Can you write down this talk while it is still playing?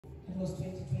was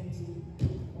 2020,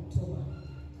 October.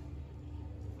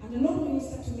 And the Lord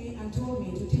ministered to me and told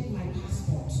me to take my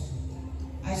passport.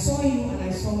 I saw you and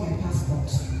I saw my passport.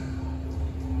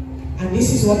 And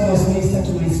this is what was ministered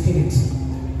to my spirit.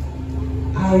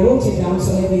 I wrote it down,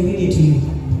 so let me read it to you.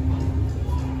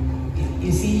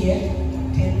 You see here,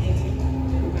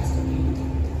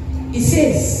 1080. It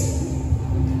says,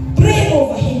 pray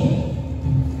over him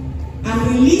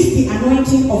and release the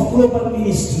anointing of global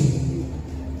ministry.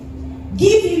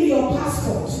 Give him your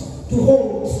passport to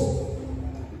hold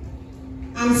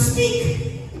and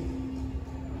speak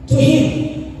to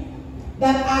him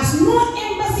that as no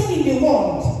embassy in the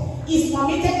world is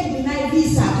permitted to deny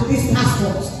visa to this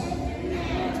passport.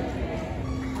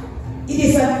 It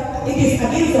is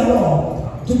against the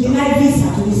law to deny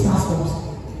visa to this passport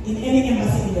in any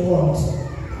embassy in the world.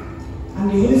 And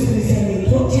the Holy Spirit said,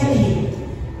 tell him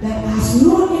that as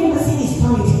no embassy is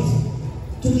permitted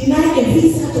to deny a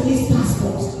visa to this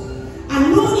passport, and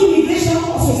no immigration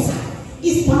officer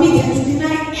is permitted to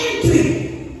deny entry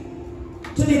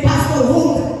to the passport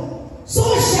holder, so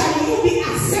shall you be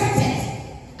accepted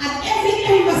at every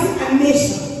embassy and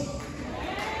nation.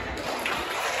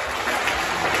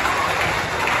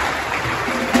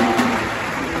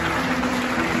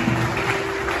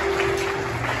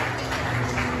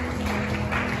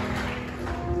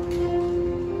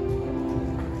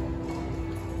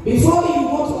 Before you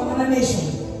go to another nation,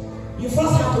 you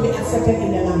first have to be accepted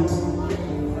in the land.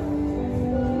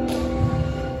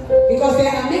 Because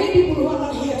there are many people who are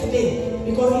not here today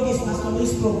because it is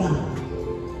Master's program.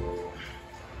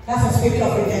 That's a spirit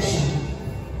of rejection.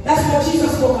 That's what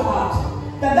Jesus spoke about.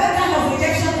 That kind of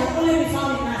rejection can only be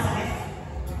found in Nazareth.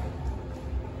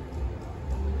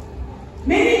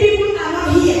 Many people are not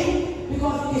here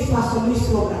because it is Master's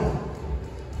program.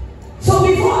 So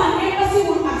before an embassy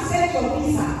will accept your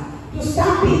visa to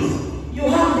stamp it, you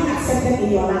have been accepted in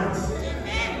your land.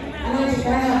 And then you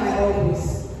can have my own place.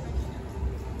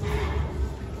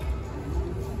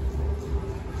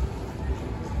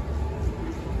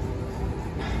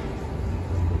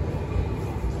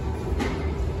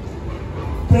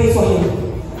 Pray for him.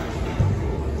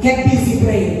 Get busy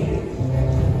praying.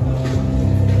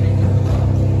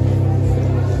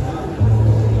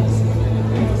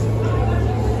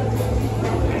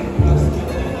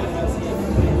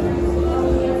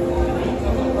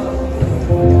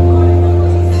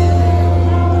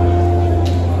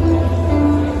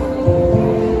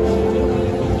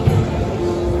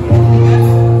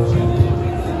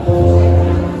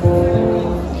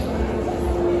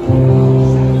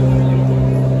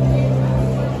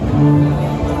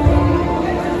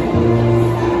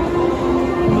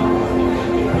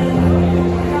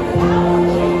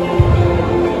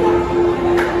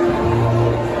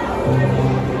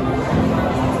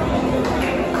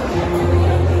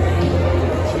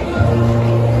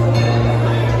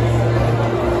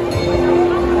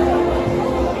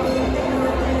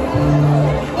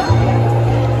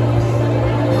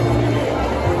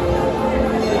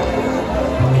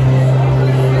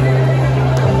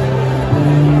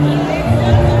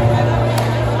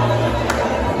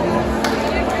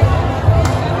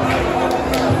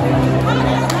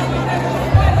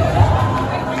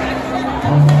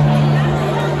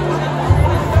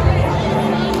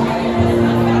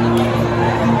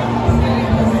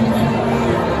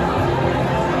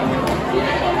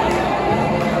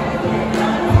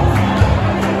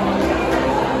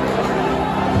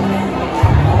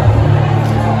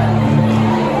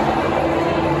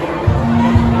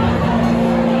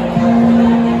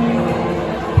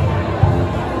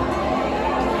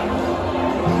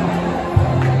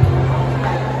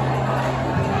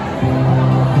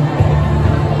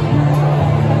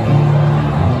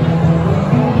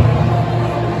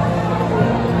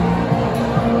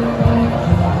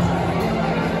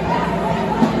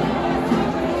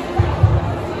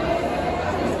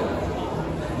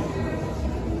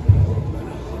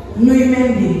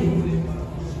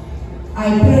 I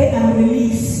pray and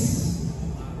release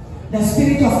the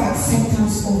spirit of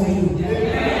acceptance over you.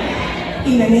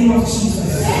 In the name of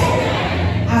Jesus.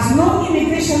 As no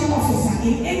immigration officer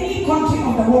in any country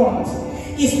of the world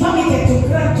is permitted to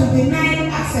deny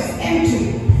access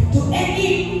entry to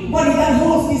anybody that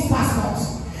holds these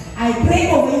passports, I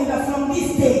pray over you that from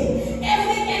this day,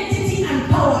 every entity and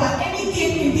power at any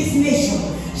gate in this nation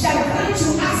shall grant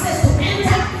you access to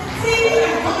enter freely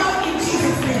and come out in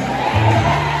Jesus' name.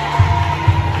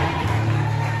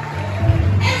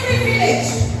 Every village,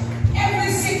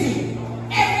 every city,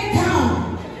 every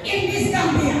town in this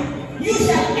Gambia, you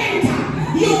shall enter,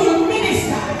 you will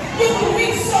minister, you will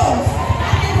win souls,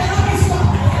 and it will not be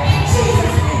stopped. In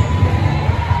Jesus' name.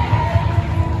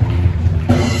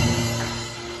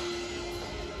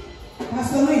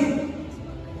 Pastor Louis,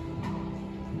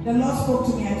 the Lord spoke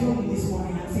to me. I told you this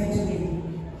morning and said to me,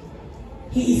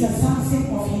 he is a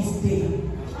Samson of his day.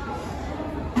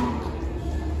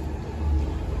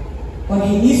 But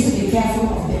he needs to be careful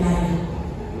of the lion.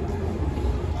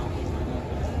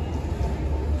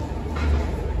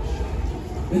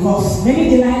 Because many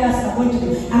Delilahs are going to be.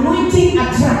 Anointing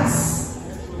attracts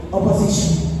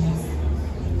opposition.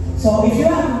 So if you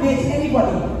have to date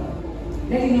anybody,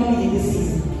 let it not be in this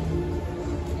season.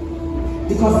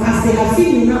 Because as they have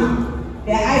seen you now,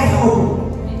 their eyes are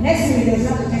open. Next week they will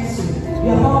start to text you. You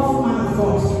are a powerful man of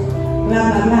God. Blah,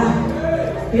 blah, blah.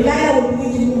 Delilah will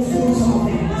begin to move through some of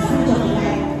them. The spirit of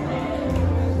Delilah.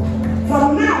 From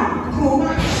now through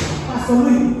March, Pastor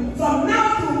Louis, from now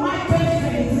through March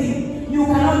 2023, you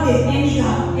cannot date any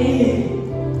girl, any day.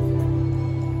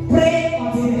 Pray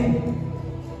until then.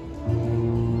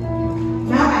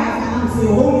 Now I have announced the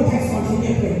whole text until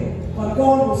April, but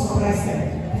God will surprise them.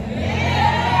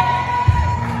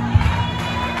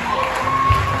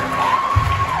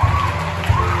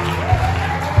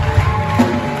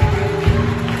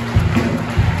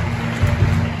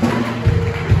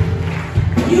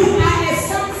 You are a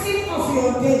something of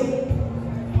your day,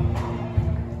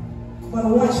 but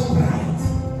watch pride.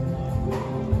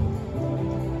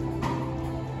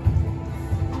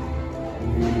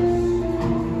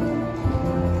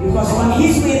 Because when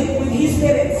he's with his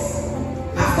parents,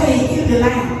 after he killed the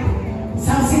lion,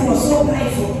 Samson was so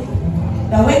prideful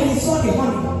that when he saw the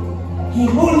honey, he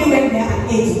boldly went there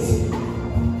and ate it.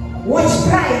 Watch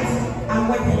pride and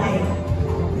watch the lion.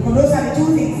 Because those are the two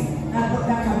things that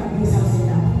can bring Samson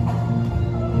down.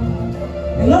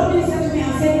 The Lord ministered to me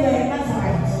and said, you are a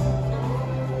Nazarite.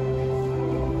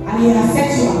 And he has set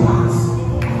you apart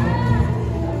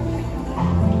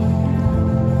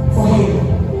for him.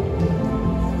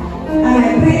 And I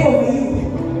pray over you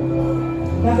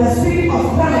that the spirit of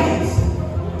pride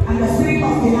and the spirit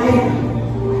of denial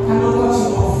cannot cut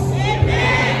you off.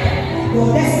 Amen. Your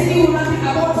destiny will not be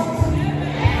aborted.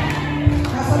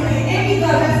 That's why any girl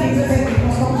that's interested in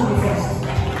must come to me first.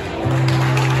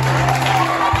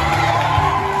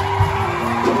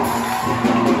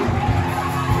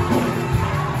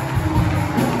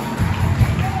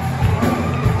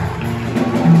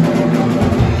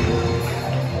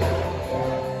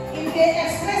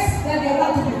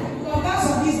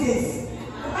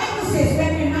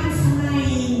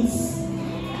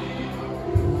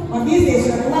 These days,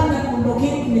 you are the one that will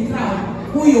locate in the crowd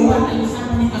who you want and you start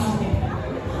running after them.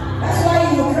 That's why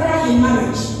you cry in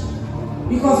marriage.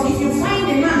 Because if you find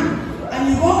a man and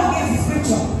you go against the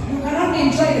scripture, you cannot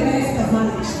enjoy the benefit of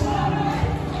marriage.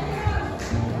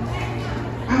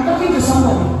 I'm talking to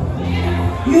somebody.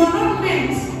 You are not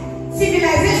meant.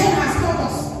 Civilization has taught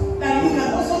us that you can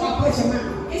also approach a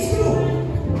man. It's true.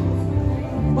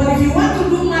 But if you want to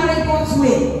do marriage God's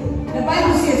way, the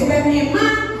Bible says when a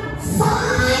man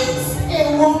finds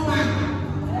a woman,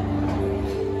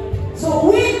 so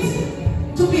wait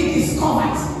to be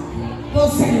discovered.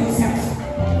 Don't sell yourself.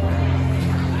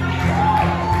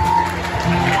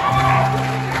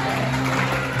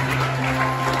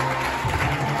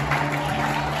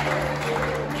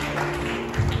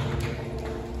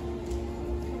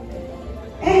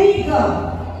 Any girl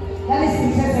that is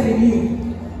interested in you,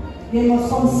 they must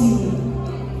come see me.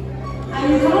 And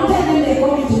you cannot tell them they're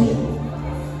coming to me.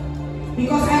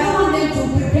 Because I don't want them to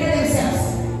prepare themselves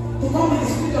to come with the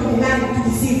spirit of the land to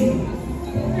deceive you.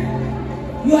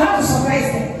 You have to surprise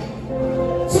them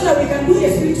so that we can do a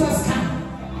spiritual scan.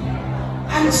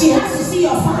 And she has to see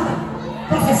your father,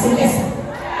 Prophet Sylvester.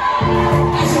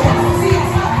 And she has to see your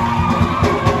father.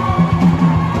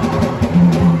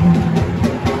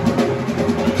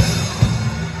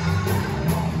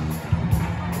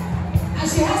 And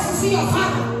she has to see your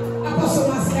father, Apostle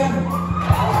Marciano.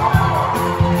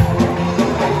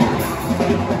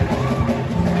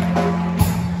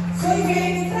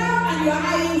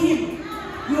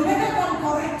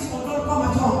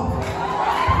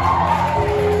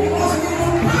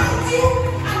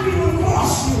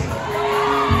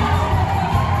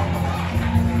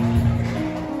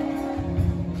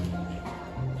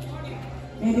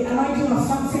 May the anointing of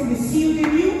something be sealed in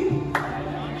you.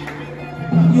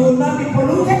 You will not be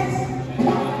polluted.